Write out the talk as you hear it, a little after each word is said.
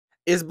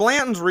Is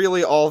Blanton's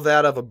really all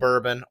that of a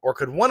bourbon, or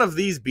could one of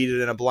these beat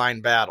it in a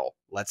blind battle?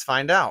 Let's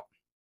find out.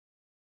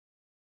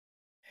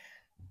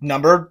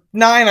 Number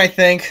 9, I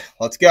think.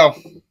 Let's go.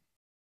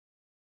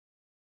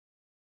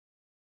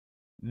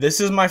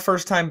 This is my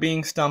first time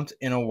being stumped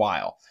in a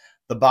while.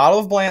 The bottle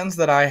of Blanton's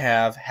that I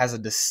have has a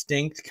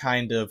distinct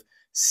kind of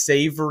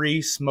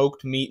savory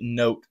smoked meat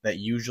note that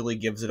usually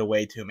gives it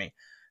away to me.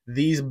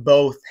 These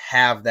both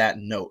have that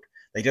note.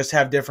 They just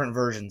have different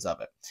versions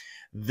of it.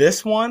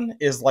 This one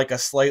is like a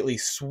slightly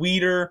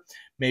sweeter,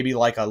 maybe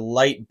like a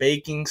light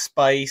baking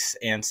spice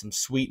and some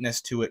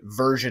sweetness to it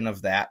version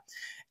of that.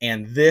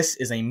 And this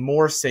is a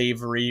more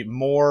savory,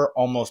 more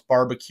almost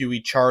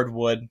barbecue-y charred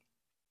wood,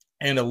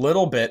 and a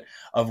little bit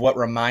of what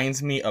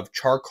reminds me of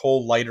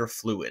charcoal lighter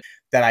fluid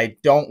that I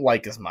don't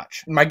like as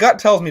much. My gut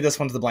tells me this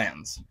one's the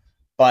Blanton's,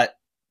 but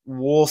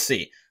we'll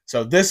see.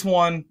 So this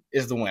one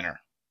is the winner.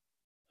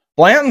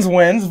 Blanton's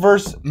wins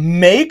versus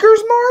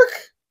Maker's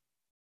Mark?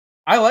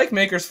 I like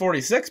Maker's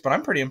 46, but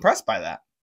I'm pretty impressed by that.